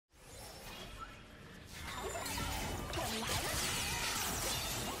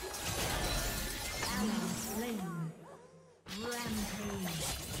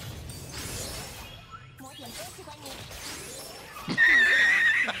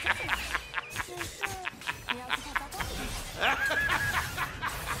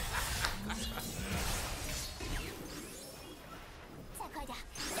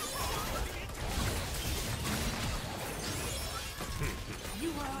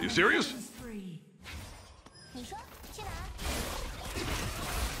You serious? 你说去哪？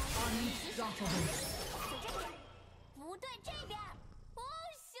不对，这边。哦，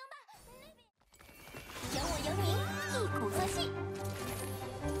行吧，那边。有我有你，一鼓作气。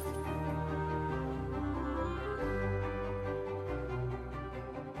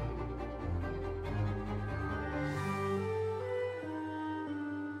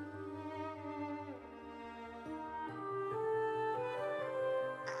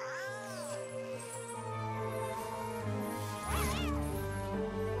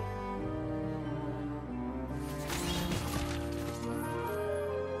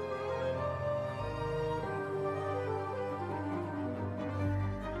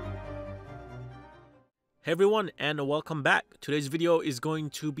 Hey everyone, and welcome back. Today's video is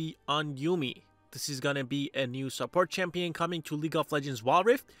going to be on Yuumi. This is gonna be a new support champion coming to League of Legends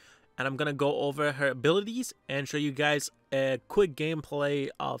Wildrift, and I'm gonna go over her abilities and show you guys a quick gameplay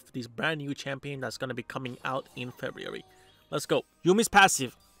of this brand new champion that's gonna be coming out in February. Let's go. Yuumi's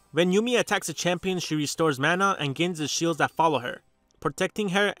passive. When Yuumi attacks a champion, she restores mana and gains the shields that follow her, protecting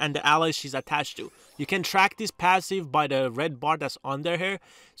her and the allies she's attached to. You can track this passive by the red bar that's under her.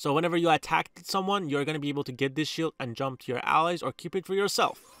 So whenever you attack someone, you're going to be able to get this shield and jump to your allies or keep it for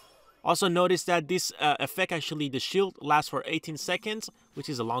yourself. Also notice that this effect, actually the shield, lasts for 18 seconds, which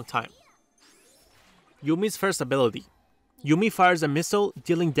is a long time. Yuumi's first ability. Yuumi fires a missile,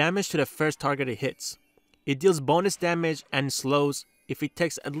 dealing damage to the first target it hits. It deals bonus damage and slows if it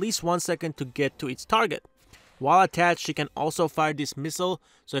takes at least 1 second to get to its target. While attached, she can also fire this missile.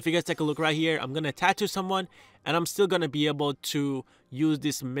 So if you guys take a look right here, I'm going to attach to someone and I'm still going to be able to use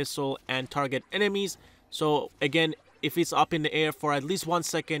this missile and target enemies. So again, if it's up in the air for at least 1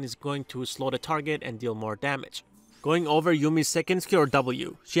 second, it's going to slow the target and deal more damage. Going over Yuumi's second skill, or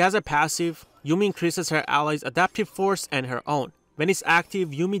W. She has a passive. Yuumi increases her allies' adaptive force and her own. When it's active,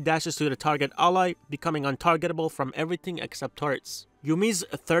 Yuumi dashes to the target ally, becoming untargetable from everything except turrets. Yuumi's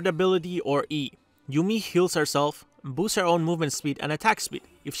third ability, or E. Yuumi heals herself, boosts her own movement speed and attack speed.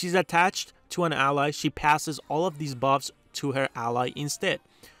 If she's attached to an ally, she passes all of these buffs to her ally instead.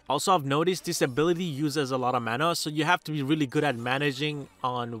 Also, I've noticed this ability uses a lot of mana, so you have to be really good at managing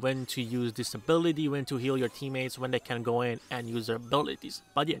on when to use this ability, when to heal your teammates, when they can go in and use their abilities.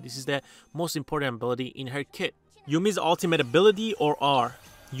 But yeah, this is the most important ability in her kit. Yuumi's ultimate ability, or R.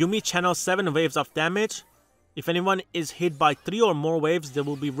 Yuumi channels 7 waves of damage. If anyone is hit by 3 or more waves, they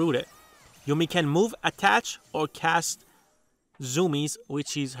will be rooted. Yuumi can move, attach, or cast zoomies,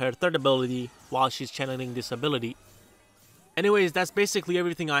 which is her third ability, while she's channeling this ability. Anyways, that's basically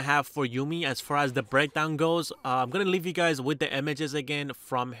everything I have for Yuumi as far as the breakdown goes. I'm going to leave you guys with the images again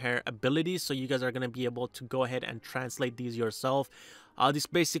from her abilities, so you guys are going to be able to go ahead and translate these yourself. This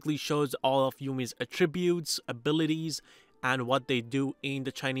basically shows all of Yuumi's attributes, abilities, and what they do in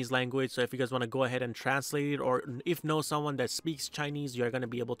the Chinese language. So if you guys want to go ahead and translate it, or if know someone that speaks Chinese, you're going to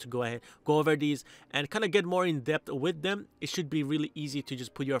be able to go ahead, go over these and kind of get more in depth with them. It should be really easy to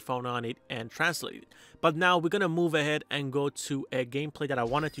just put your phone on it and translate it. But now we're going to move ahead and go to a gameplay that I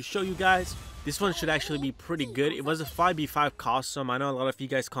wanted to show you guys. This one should actually be pretty good. It was a 5v5 custom. I know a lot of you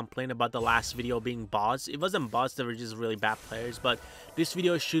guys complained about the last video being bots. It wasn't bots, they were just really bad players, but this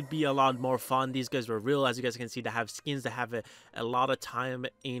video should be a lot more fun. These guys were real. As you guys can see, they have skins, they have a lot of time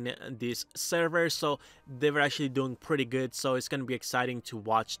in this server, so they were actually doing pretty good. So it's going to be exciting to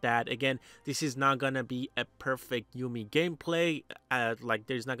watch that. Again, this is not going to be a perfect Yuumi gameplay. Like,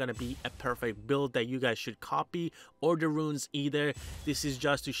 there's not going to be a perfect build that you guys should copy, or the runes either. This is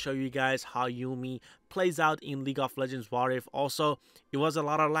just to show you guys how Yuumi plays out in League of Legends Wildrift. Also, it was a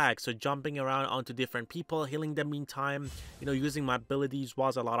lot of lag, so jumping around onto different people, healing them in time, you know, using my abilities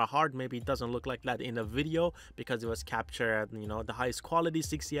was a lot of hard. Maybe it doesn't look like that in the video because it was captured at, you know, the highest quality,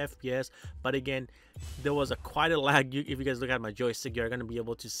 60 FPS, but again, there was quite a lag. If you guys look at my joystick, you're going to be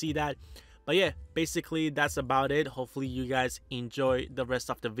able to see that. But yeah, basically that's about it. Hopefully you guys enjoy the rest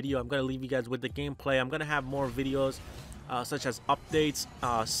of the video. I'm going to leave you guys with the gameplay. I'm going to have more videos such as updates,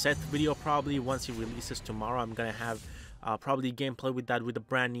 Seth video probably once he releases tomorrow. I'm gonna have probably gameplay with that, with a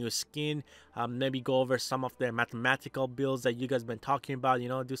brand new skin. Maybe go over some of the mathematical builds that you guys been talking about, you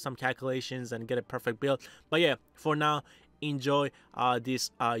know, do some calculations and get a perfect build. But yeah, for now, enjoy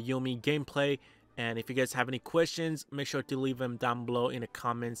this Yuumi gameplay. And if you guys have any questions, make sure to leave them down below in the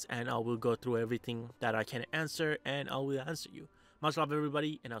comments, and I will go through everything that I can answer, and I will answer you. Much love,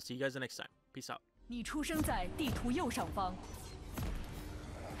 everybody, and I'll see you guys the next time. Peace out. 你出生在地图右上方，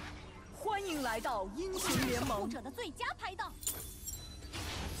欢迎来到英雄联盟。者的最佳拍档。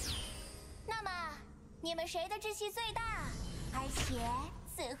那么，你们谁的志气最大，而且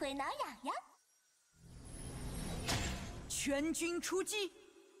最会挠痒痒？全军出击！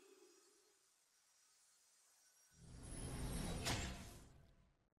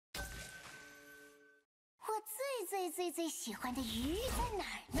最喜欢的鱼在哪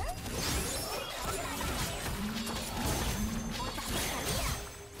儿呢？我打不可力了。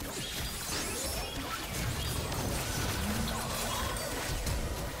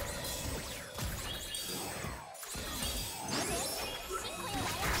新朋友来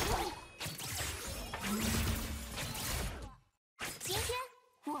了！今天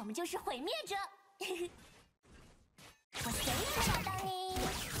我们就是毁灭者。我随时找到你。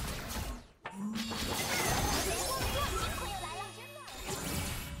新朋友来了！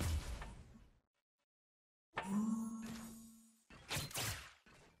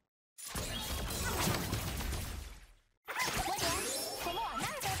我点，我们往那儿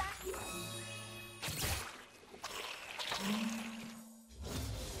飞吧。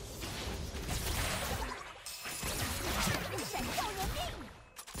闪照人命，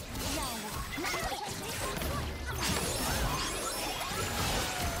让我拿你！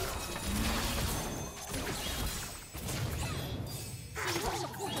新手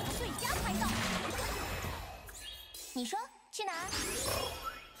护者的最佳拍照。你说去哪儿？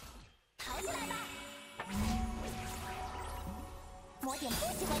跑起来吧！魔点不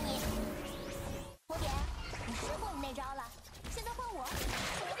喜欢你。魔点，你试过你那招了，现在换我。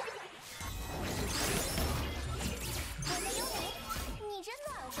我在有你，你真暖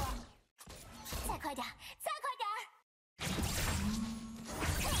和。再快点，再快点！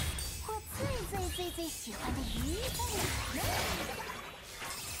我最喜欢的鱼在哪儿呢？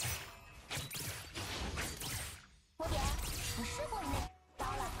魔点，我试过你那招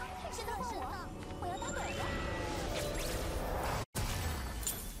了，现在换我，我要打盹了。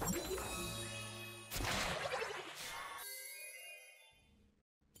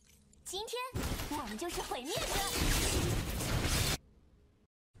今天我们就是毁灭者。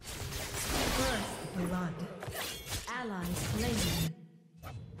First blood. Ally slain.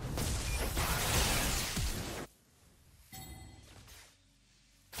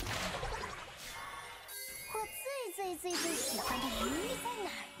 我最喜欢的鱼在哪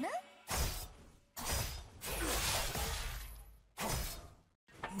儿呢？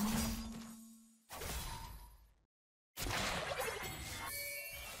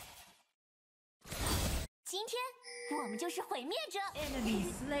今天我们就是毁灭者。 Enemy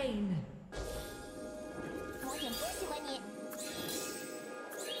slain. 魔点不喜欢你。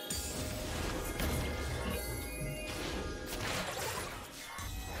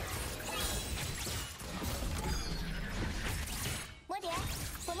魔点，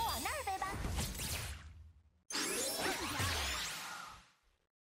我们往那儿飞吧。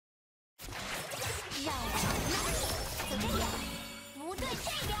让我拿你！走这边，不对，这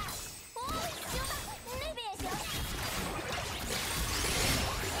边。哦，行吧，那边也行。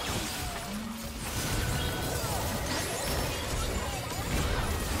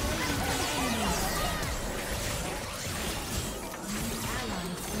Ally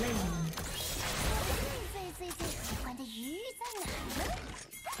slain. 最喜欢的鱼在哪儿呢？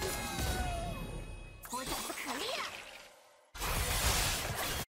我打不可力了。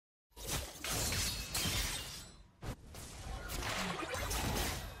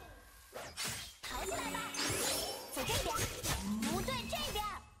跑起来吧，走这边，不对，这边。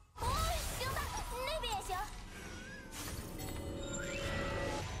哦，行吧，那边也行。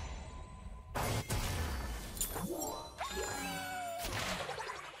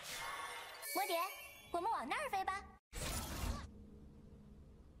魔点，我们往那儿飞吧。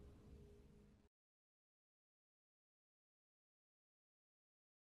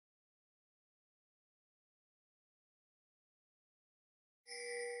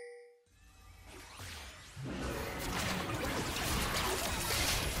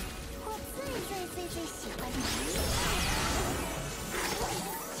我最喜欢的鱼。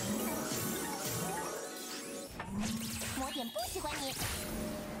魔点不喜欢你。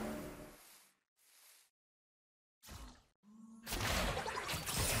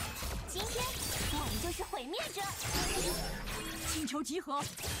今天我们就是毁灭者。请求集合，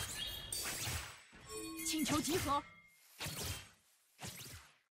请求集合。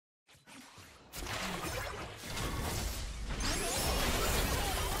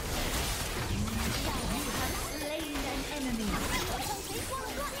Slain an enemy.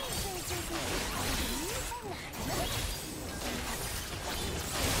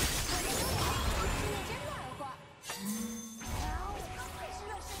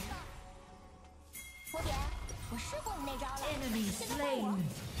 魔点，我试过你那招了。 Enemy 现在换我。 slain.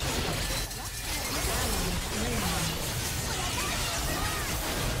 Ally slain.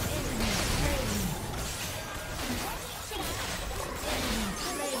 Enemy slain.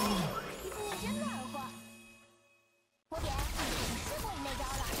 Enemy slain. 你真暖和。魔点，我试过你那招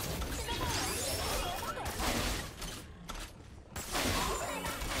了。现在换我，我要打盹了。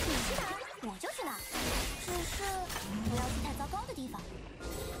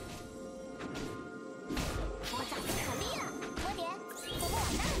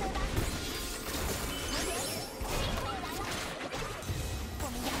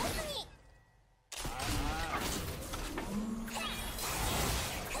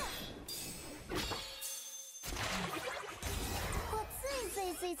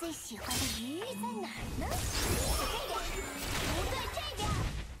最喜欢的鱼在哪儿呢？是这边，不对，这边。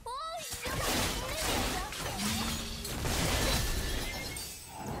哦，行吧，那边行。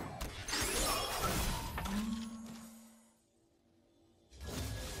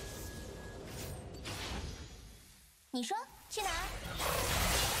你说去哪儿？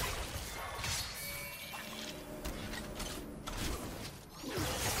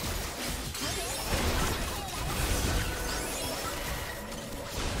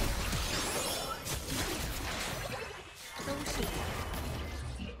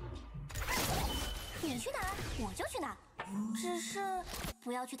你去哪儿，我就去哪儿，只是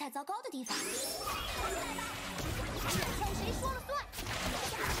不要去太糟糕的地方。看谁说了算！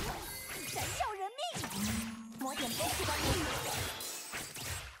闪耀人命，抹点东西吧你。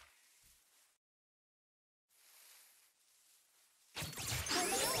我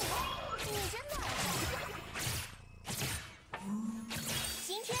没有你，你真暖和。今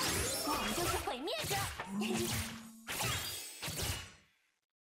天我们就是毁灭者。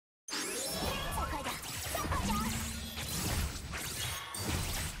再快点，再快点！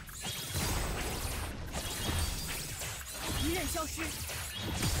敌人消失。小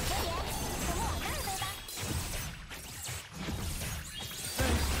野，我们往那儿飞吧。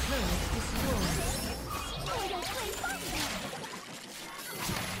这人最棒的。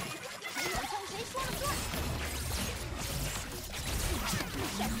谁有枪谁说了算。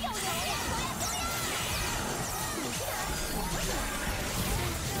闪耀人命！你去哪儿，我就去哪儿。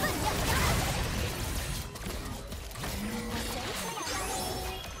分量大。我随时来了。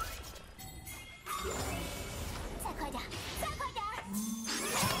再快点，再快点！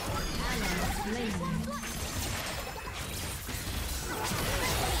谁说了算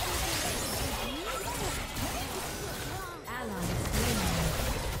？Ally slain.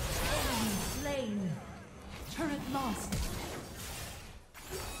 Enemy slain. Turret lost.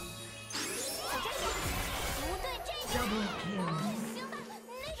 在这边，不对，这边。 Double kill. 行吧，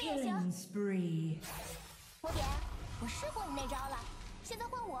那边也行。 Killing spree. 魔点，我试过你那招了，现在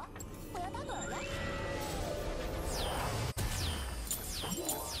换我，我要打盹儿了。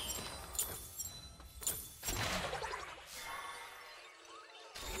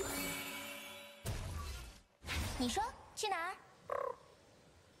你说去哪儿？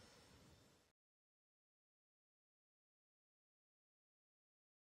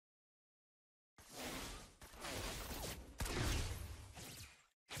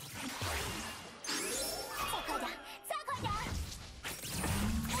再快点，再快点！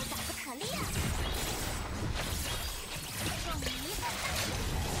我打的可厉害！撞你一个！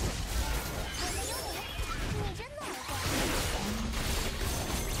我没有你，你真暖和。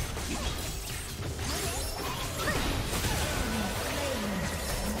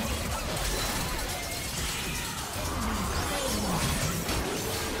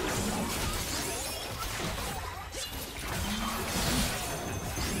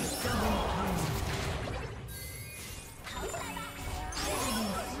扛起来吧！ Enemy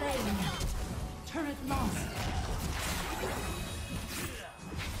slain. Turret lost.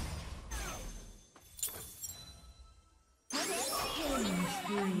 魔点， Killing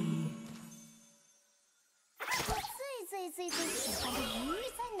spree. 我最喜欢的鱼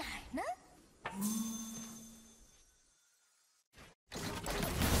在哪儿呢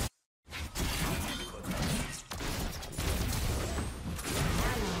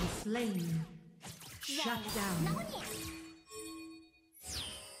？Ally slain. Shut down. 挠你！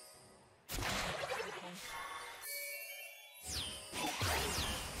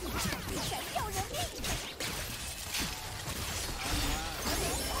闪耀人命！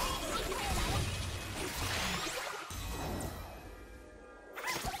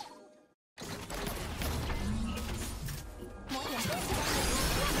魔点东西吧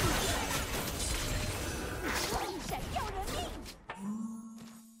你！闪耀人命！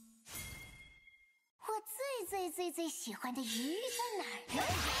我最喜欢的鱼在哪儿呢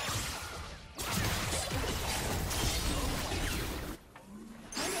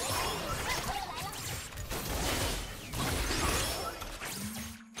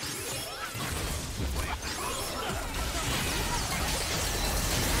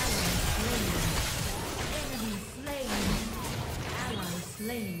？Enemy slain. Ally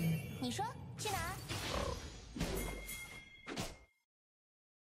slain. 你说去哪儿？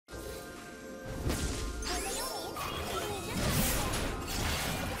我没有你，你真暖和。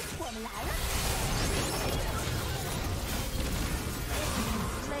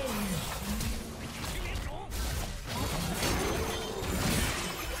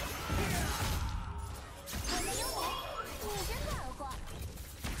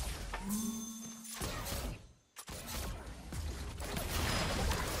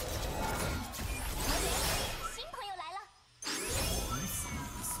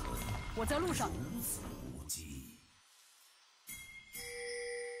在路上。无忌。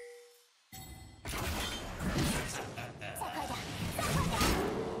再快点，再快点！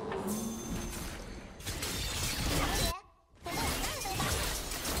小姐，等到我那儿等吧。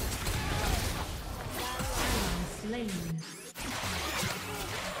Slain.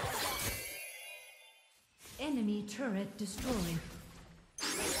 Enemy turret destroyed.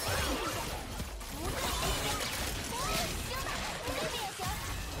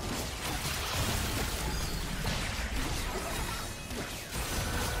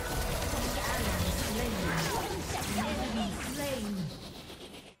 Enemy slain.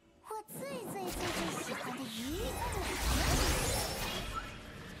 我最喜欢的鱼在哪呢？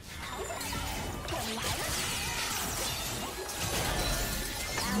逃起来吧，我来了！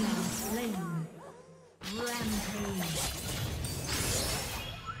 Ally slain. Rampage.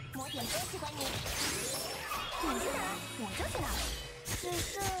 魔点真喜欢你，你去哪儿我就去哪儿，只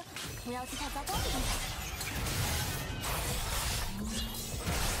是不要去太糟糕的地方。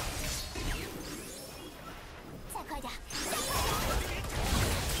再快点，再快点！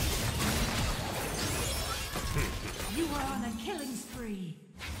 You are on a killing spree.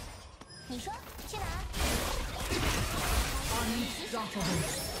 你说去哪儿？ Unstoppable.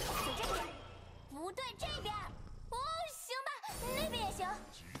 走这边，不对，这边。哦，行吧，那边也行。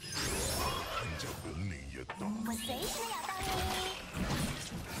人家本领也大。我随时要帮你。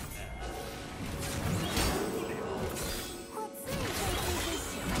我最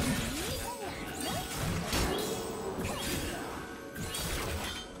喜欢的鱼在哪儿呢？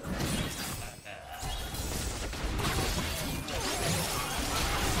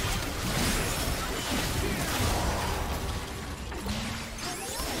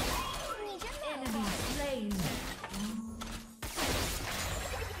你真美。 Enemy slain.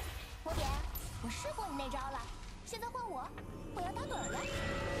 魔点，我试过你那招了，现在换我，我要打盹了。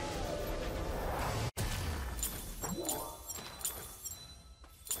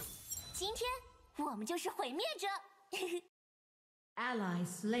今天我们就是毁灭者。 Ally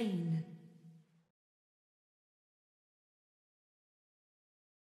slain.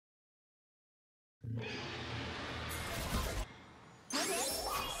 魔点，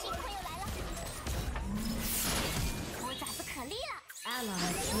新朋友来了，我爪子可利了。 Ally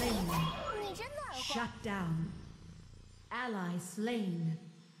slain. 你真暖和。 Shut down. Ally slain.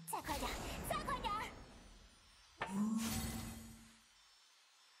 再快点，再快点！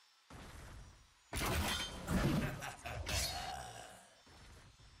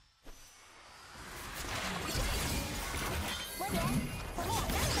魔点，我们往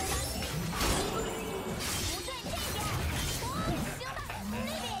那儿走吧。不对，这边。哦，行吧，那边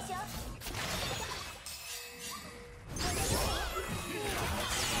也行。我在这里，你真好。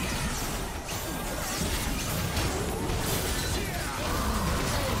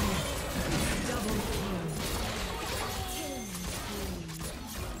 Double kill. Killing spree.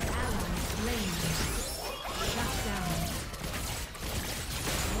 Ally slain. Shut down.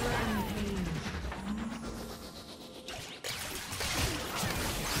 Rampage.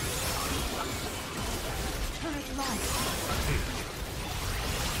 Turret lost.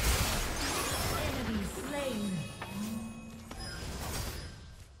 Enemy slain.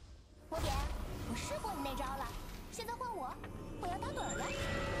 魔点，我试过你那招了，现在换我，我要打盹了。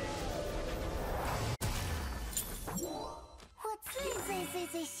我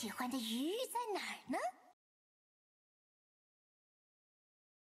最喜欢的鱼在哪儿呢？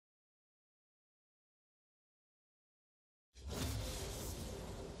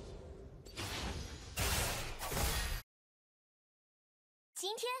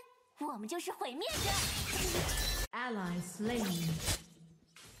今天我们就是毁灭者。 Ally slain.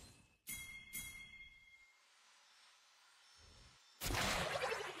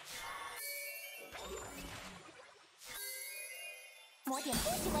 魔点不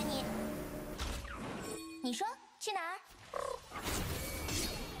喜欢你，你说去哪儿？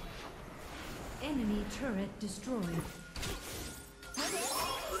 Enemy turret destroyed. 魔点，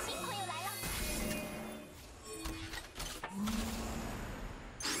新朋友来了。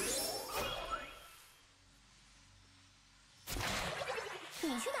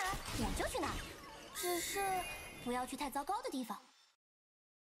你去哪儿我就去哪儿，只是不要去太糟糕的地方。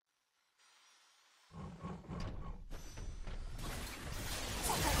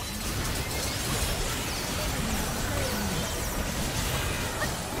再快点！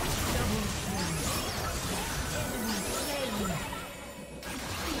 Double kill. Enemy slain.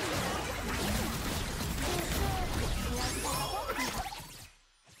 不要去太糟糕的地方。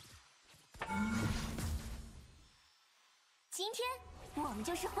今天我们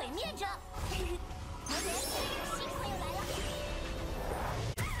就是毁灭者。魔人，新朋友来了。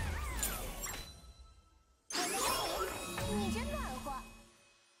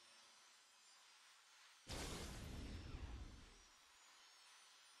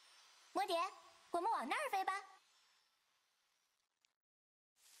魔蝶，我们往那儿飞吧。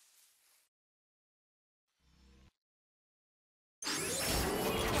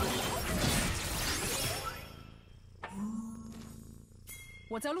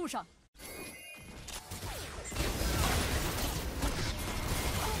我在路上。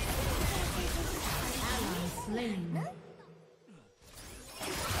 Slain.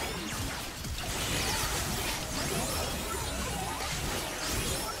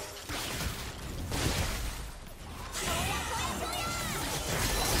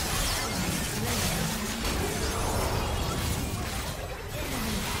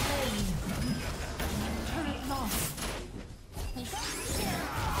 Turret lost. 你说，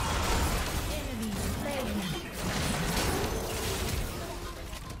 Enemy slain.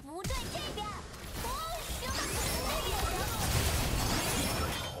 不对，这边。哦，行吧，那边行。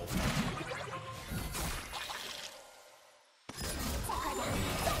再快点，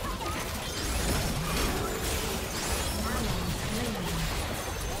再快点。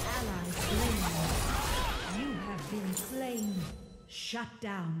 Ally slain. You have been slain. Shut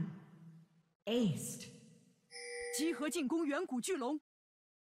down. Aced. 集合进攻远古巨龙。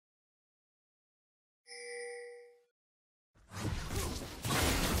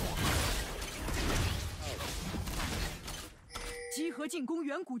集合进攻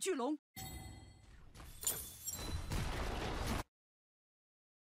远古巨龙。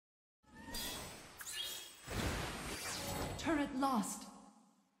 Turret lost.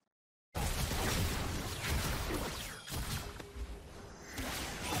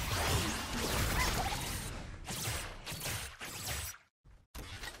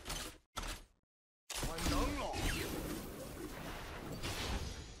 Nắng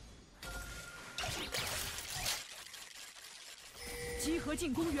集合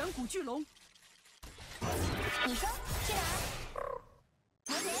进攻远古巨龙。你说去哪儿？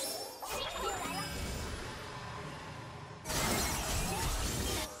魔蝶，又来了。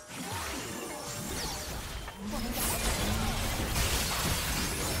我们走。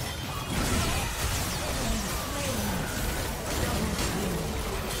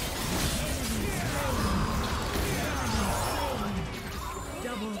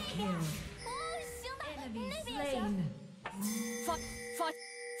 Double kill. 哦，行吧， Enemy 那边也行。 slain.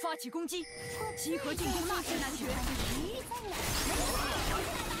 发起攻击！集合进攻纳什男爵！鱼在哪儿呢？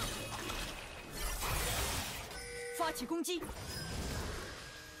发起攻击！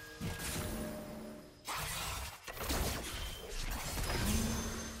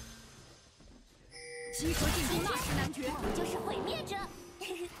集合进攻纳什男爵！我就是毁灭者。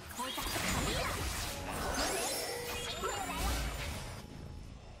我打不卡利了。魔蝶，辛苦又来了。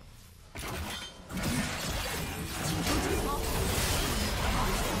 请求集合！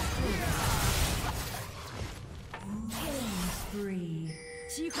 Killing spree.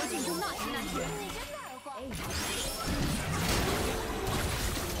 集合进攻纳什男爵！你真暖和。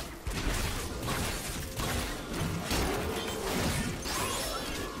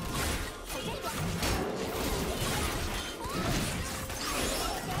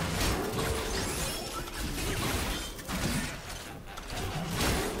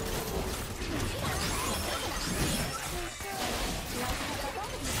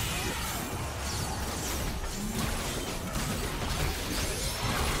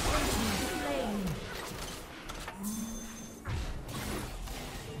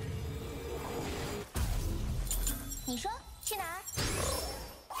你说去哪儿？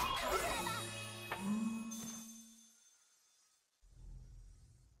逃起来吧！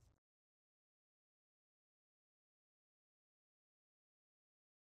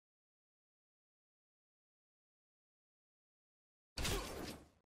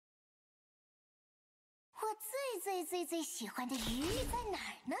我最喜欢的鱼在哪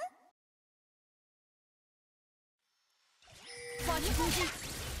儿呢？发起攻击！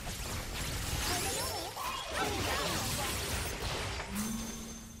我的优米，看你打我！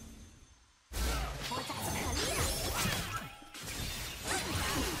我打不卡利了。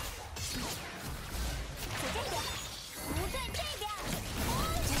走这边，不对，这边。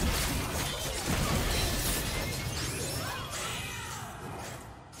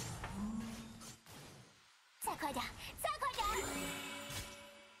再快点，再快点！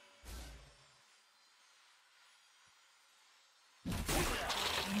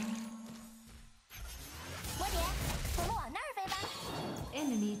魔蝶，我们往那儿飞吧。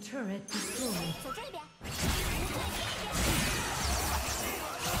 Enemy turret destroyed. 走这边。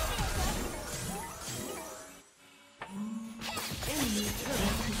Enemy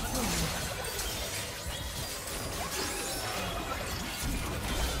turret destroyed.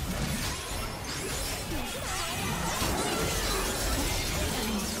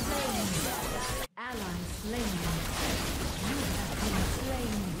 Enemy slain. slain. You have been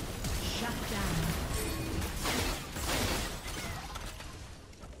slain. Shut down.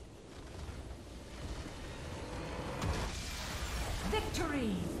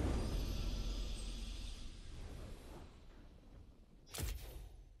 Victory!